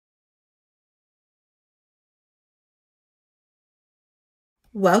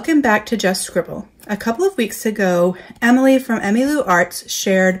Welcome back to Just Scribble. A couple of weeks ago, Emily from Emmylou Arts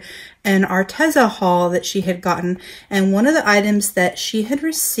shared an Arteza haul that she had gotten, and one of the items that she had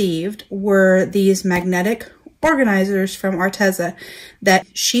received were these magnetic organizers from Arteza that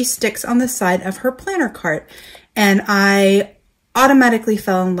she sticks on the side of her planner cart. And I automatically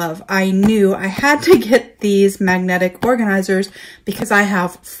fell in love. I knew I had to get these magnetic organizers because I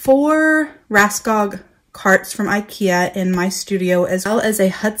have 4 Raskog carts from Ikea in my studio, as well as a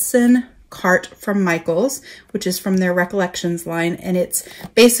Hudson cart from Michaels, which is from their Recollections line, and it's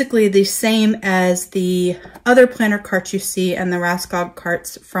basically the same as the other planner carts you see and the Raskog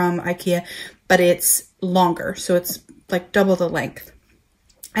carts from Ikea, but it's longer, so it's like double the length.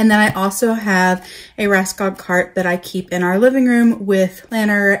 And then I also have a Raskog cart that I keep in our living room with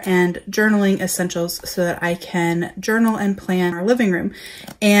planner and journaling essentials so that I can journal and plan our living room.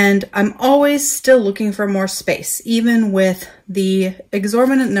 And I'm always still looking for more space, even with the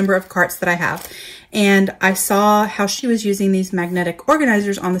exorbitant number of carts that I have. And I saw how she was using these magnetic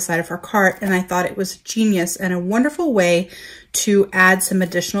organizers on the side of her cart, and I thought it was genius and a wonderful way to add some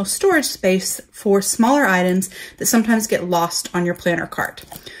additional storage space for smaller items that sometimes get lost on your planner cart.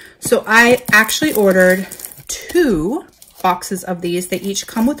 So I actually ordered 2 boxes of these. They each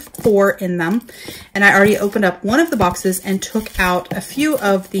come with 4 in them. And I already opened up one of the boxes and took out a few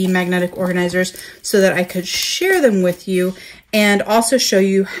of the magnetic organizers so that I could share them with you and also show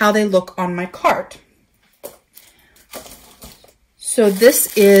you how they look on my cart. So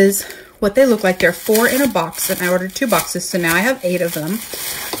this is what they look like. They're 4 in a box, and I ordered 2 boxes, so now I have 8 of them.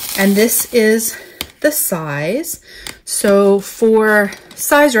 And this is the size. So for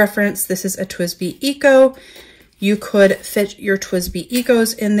size reference, this is a TWSBI Eco. You could fit your TWSBI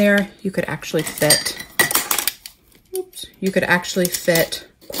Ecos in there. You could actually fit, you could actually fit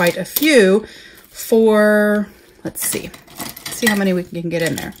quite a few for, let's see how many we can get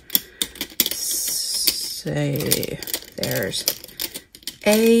in there. Say there's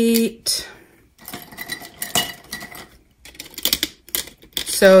 8.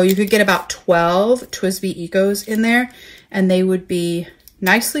 So you could get about 12 TWSBI Ecos in there, and they would be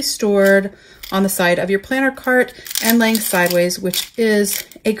nicely stored on the side of your planner cart and laying sideways, which is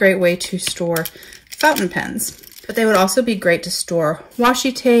a great way to store fountain pens. But they would also be great to store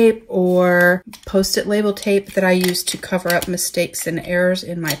washi tape or post-it label tape that I use to cover up mistakes and errors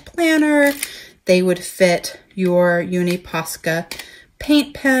in my planner. They would fit your Uni Posca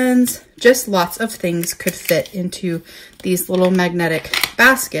paint pens. Just lots of things could fit into these little magnetic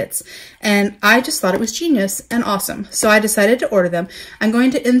baskets. And I just thought it was genius and awesome. So I decided to order them. I'm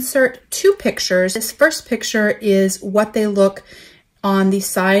going to insert 2 pictures. This first picture is what they look on the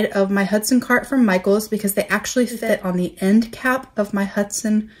side of my Hudson cart from Michaels, because they actually fit on the end cap of my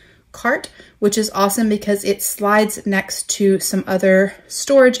Hudson cart, which is awesome because it slides next to some other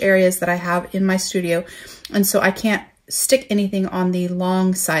storage areas that I have in my studio. And so I can't stick anything on the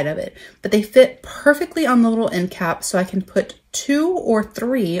long side of it, but they fit perfectly on the little end cap, so I can put 2 or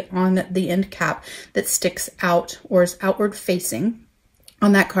 3 on the end cap that sticks out or is outward facing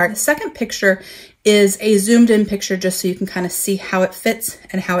on that card. The second picture is a zoomed in picture just so you can kind of see how it fits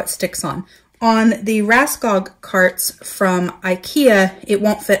and how it sticks on. On the Raskog carts from Ikea, it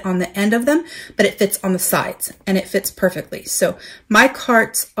won't fit on the end of them, but it fits on the sides and it fits perfectly. So my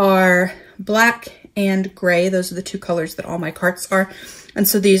carts are black and gray. Those are the 2 colors that all my carts are. And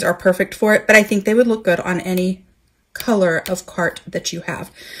so these are perfect for it, but I think they would look good on any color of cart that you have.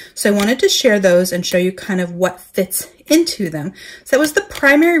 So I wanted to share those and show you kind of what fits into them. So that was the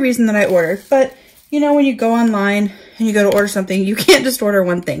primary reason that I ordered. But you know, when you go online and you go to order something, you can't just order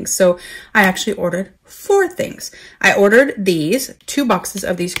one thing. So I actually ordered 4 things. I ordered these 2 boxes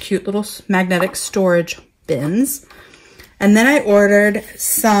of these cute little magnetic storage bins. And then I ordered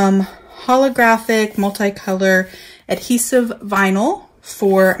some holographic multicolor adhesive vinyl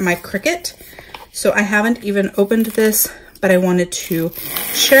for my Cricut. So I haven't even opened this, but I wanted to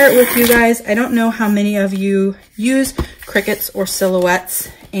share it with you guys. I don't know how many of you use Cricuts or Silhouettes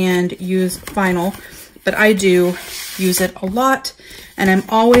and use vinyl, but I do use it a lot, and I'm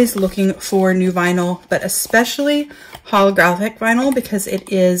always looking for new vinyl, but especially holographic vinyl, because it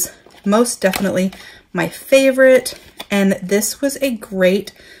is most definitely my favorite. And this was a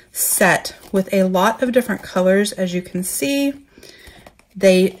great set with a lot of different colors. As you can see,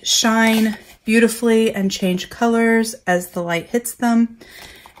 they shine beautifully and change colors as the light hits them,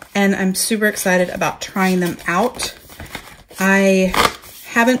 and I'm super excited about trying them out. I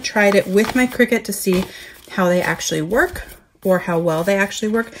haven't tried it with my Cricut to see how they actually work or how well they actually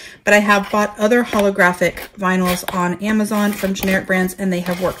work, but I have bought other holographic vinyls on Amazon from generic brands, and they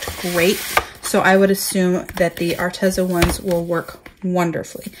have worked great. So I would assume that the Arteza ones will work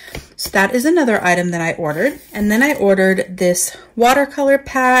wonderfully. So that is another item that I ordered. And then I ordered this watercolor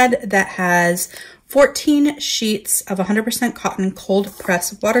pad that has 14 sheets of 100% cotton cold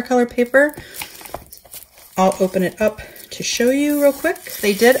press watercolor paper. I'll open it up to show you real quick.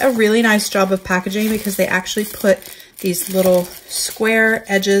 They did a really nice job of packaging because they actually put these little square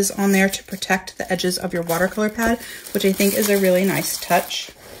edges on there to protect the edges of your watercolor pad, which I think is a really nice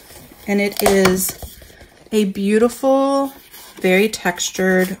touch. And it is a beautiful, very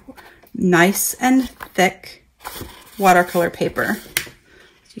textured, nice and thick watercolor paper.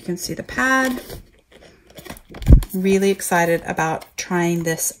 So you can see the pad. Really excited about trying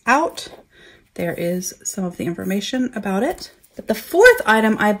this out. There is some of the information about it. But the fourth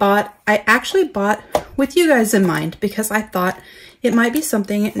item I bought, I actually bought with you guys in mind because I thought it might be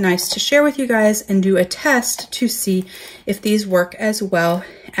something nice to share with you guys and do a test to see if these work as well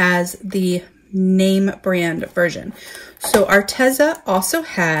as the name brand version. So Arteza also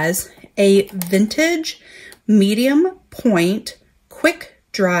has a vintage medium point quick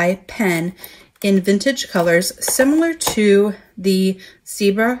dry pen in vintage colors similar to the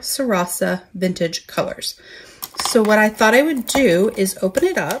Zebra Sarasa Vintage colors. So what I thought I would do is open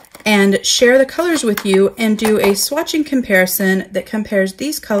it up and share the colors with you and do a swatching comparison that compares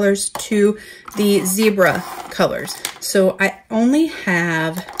these colors to the Zebra colors. So I only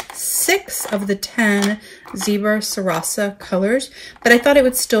have 6 of the 10 Zebra Sarasa colors, but I thought it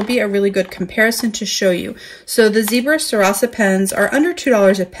would still be a really good comparison to show you. So the Zebra Sarasa pens are under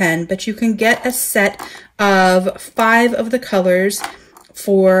 $2 a pen, but you can get a set of 5 of the colors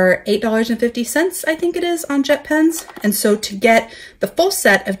for $8.50, I think it is, on Jet Pens. And so to get the full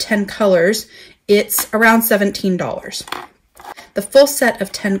set of 10 colors, it's around $17. The full set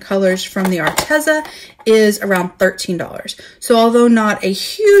of 10 colors from the Arteza is around $13. So although not a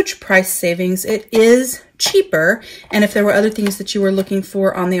huge price savings, it is cheaper. And if there were other things that you were looking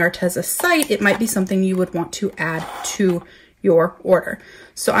for on the Arteza site, it might be something you would want to add to your order.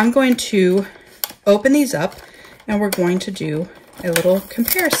 So I'm going to open these up and we're going to do a little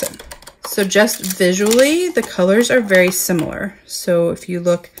comparison. So just visually, the colors are very similar. So if you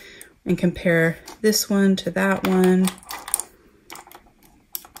look and compare this one to that one,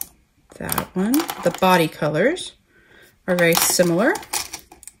 the body colors are very similar.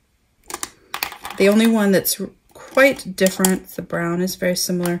 The only one that's quite different, the brown is very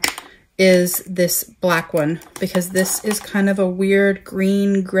similar, is this black one, because this is kind of a weird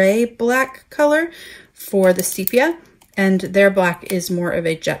green gray black color for the sepia, and their black is more of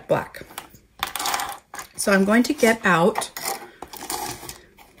a jet black. So I'm going to get out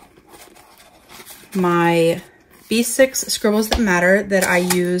my B6 Scribbles That Matter that I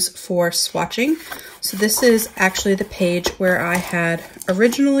use for swatching. So this is actually the page where I had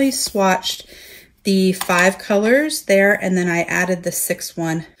originally swatched the 5 colors there, and then I added the 6th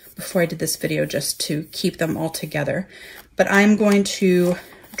one before I did this video just to keep them all together. But I'm going to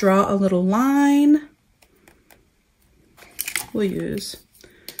draw a little line. We'll use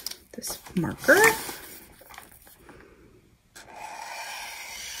this marker.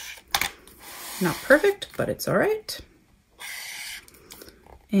 Not perfect, but it's all right.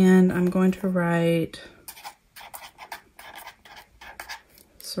 And I'm going to write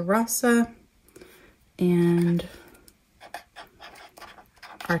Sarasa and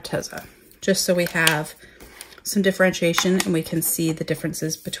Arteza, just so we have some differentiation and we can see the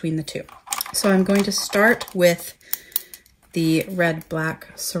differences between the two. So I'm going to start with the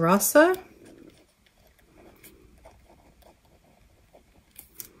red-black Sarasa.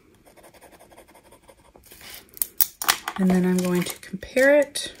 And then I'm going to compare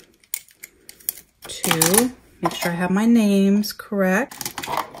it to, make sure I have my names correct,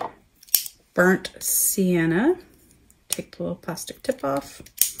 Burnt Sienna. Take the little plastic tip off,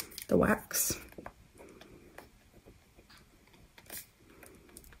 the wax.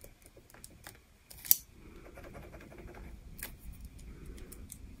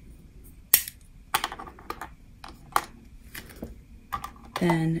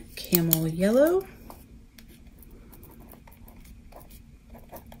 Then Camel Yellow.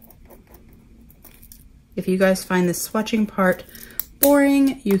 If you guys find this swatching part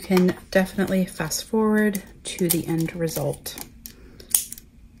boring, you can definitely fast forward to the end result.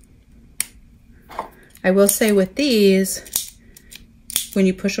 I will say with these, when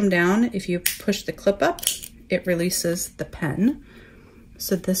you push them down, if you push the clip up, it releases the pen.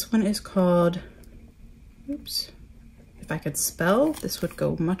 So this one is called, oops, if I could spell, this would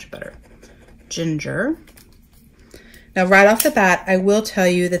go much better. Ginger. Now right off the bat, I will tell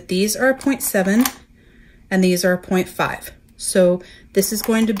you that these are a 0.7 and these are a 0.5. So this is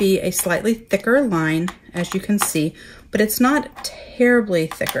going to be a slightly thicker line, as you can see, but it's not terribly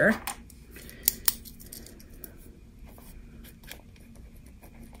thicker.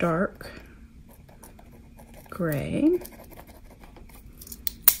 Dark gray.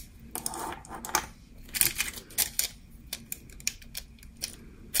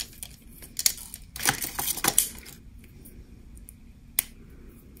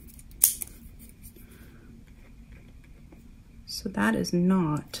 So that is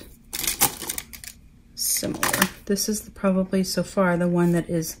not similar. This is probably so far the one that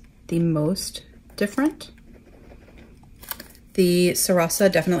is the most different. The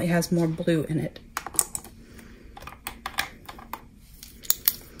Sarasa definitely has more blue in it.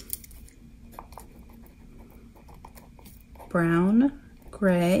 Brown,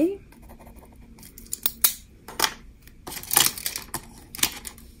 gray.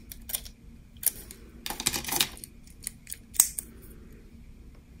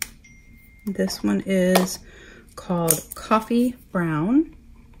 This one is called Coffee Brown.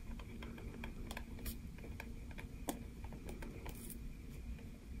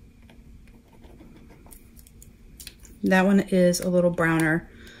 That one is a little browner,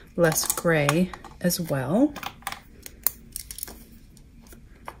 less gray as well.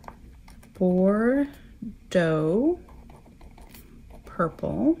 Bordeaux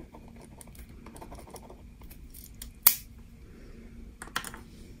purple.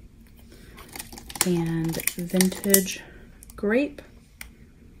 And vintage grape.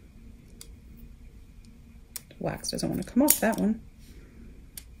 Wax doesn't want to come off that one.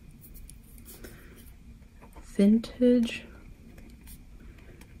 Vintage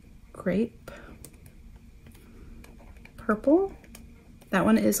grape purple. That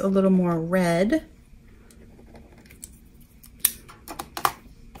one is a little more red.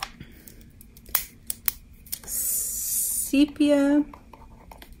 Sepia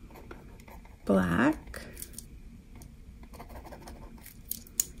black.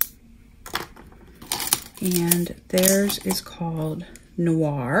 And theirs is called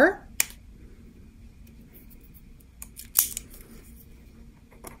Noir.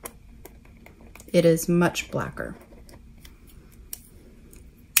 It is much blacker.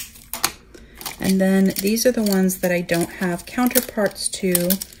 And then these are the ones that I don't have counterparts to,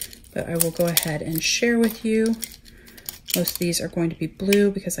 but I will go ahead and share with you. Most of these are going to be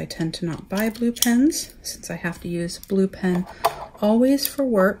blue because I tend to not buy blue pens since I have to use blue pen always for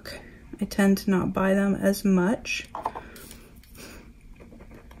work. I tend to not buy them as much.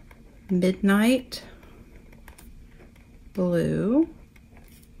 Midnight blue.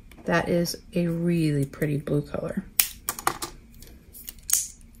 That is a really pretty blue color.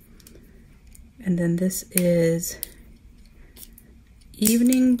 And then this is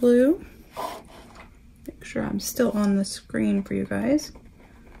evening blue. Make sure I'm still on the screen for you guys.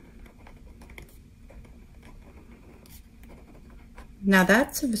 Now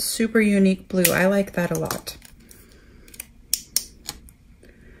that's a super unique blue. I like that a lot.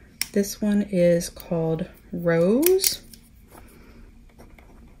 This one is called Rose.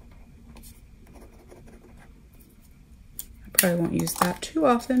 I probably won't use that too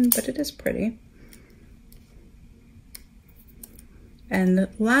often, but it is pretty. And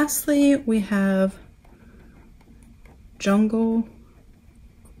lastly, we have Jungle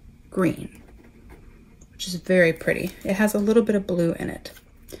Green, which is very pretty. It has a little bit of blue in it.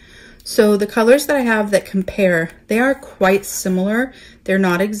 So the colors that I have that compare, they are quite similar. They're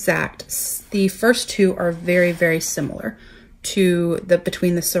not exact. The first two are very, very similar to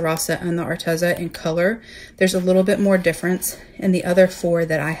between the Sarasa and the Arteza in color. There's a little bit more difference in the other four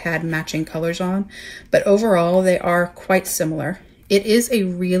that I had matching colors on, but overall they are quite similar. It is a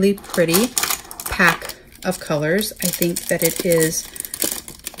really pretty pack of colors. I think that it is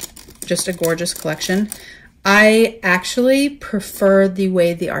just a gorgeous collection. I actually prefer the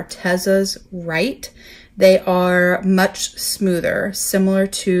way the Artezas write. They are much smoother, similar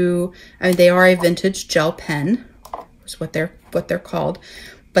to, I mean, they are a vintage gel pen, is what they're called,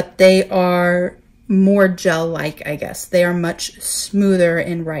 but they are more gel-like, I guess. They are much smoother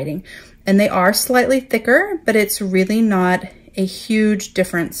in writing, and they are slightly thicker, but it's really not a huge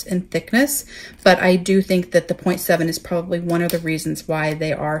difference in thickness, but I do think that the 0.7 is probably one of the reasons why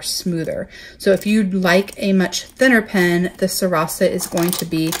they are smoother. So if you'd like a much thinner pen, the Sarasa is going to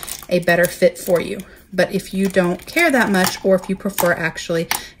be a better fit for you. But if you don't care that much, or if you prefer actually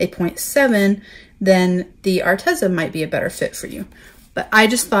a 0.7, then the Arteza might be a better fit for you. But I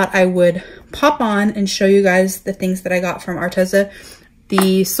just thought I would pop on and show you guys the things that I got from Arteza.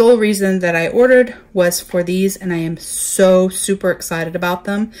 The sole reason that I ordered was for these, and I am so super excited about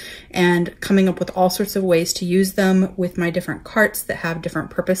them and coming up with all sorts of ways to use them with my different carts that have different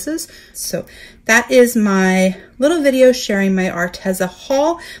purposes. So that is my little video sharing my Arteza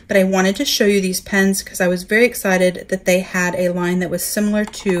haul, but I wanted to show you these pens because I was very excited that they had a line that was similar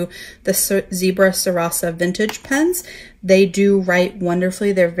to the Zebra Sarasa Vintage pens. They do write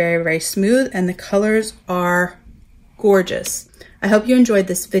wonderfully. They're very, very smooth, and the colors are gorgeous. I hope you enjoyed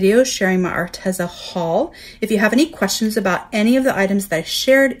this video sharing my Arteza haul. If you have any questions about any of the items that I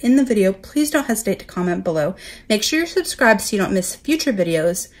shared in the video, please don't hesitate to comment below. Make sure you're subscribed so you don't miss future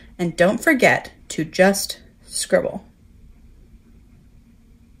videos, and don't forget to just scribble.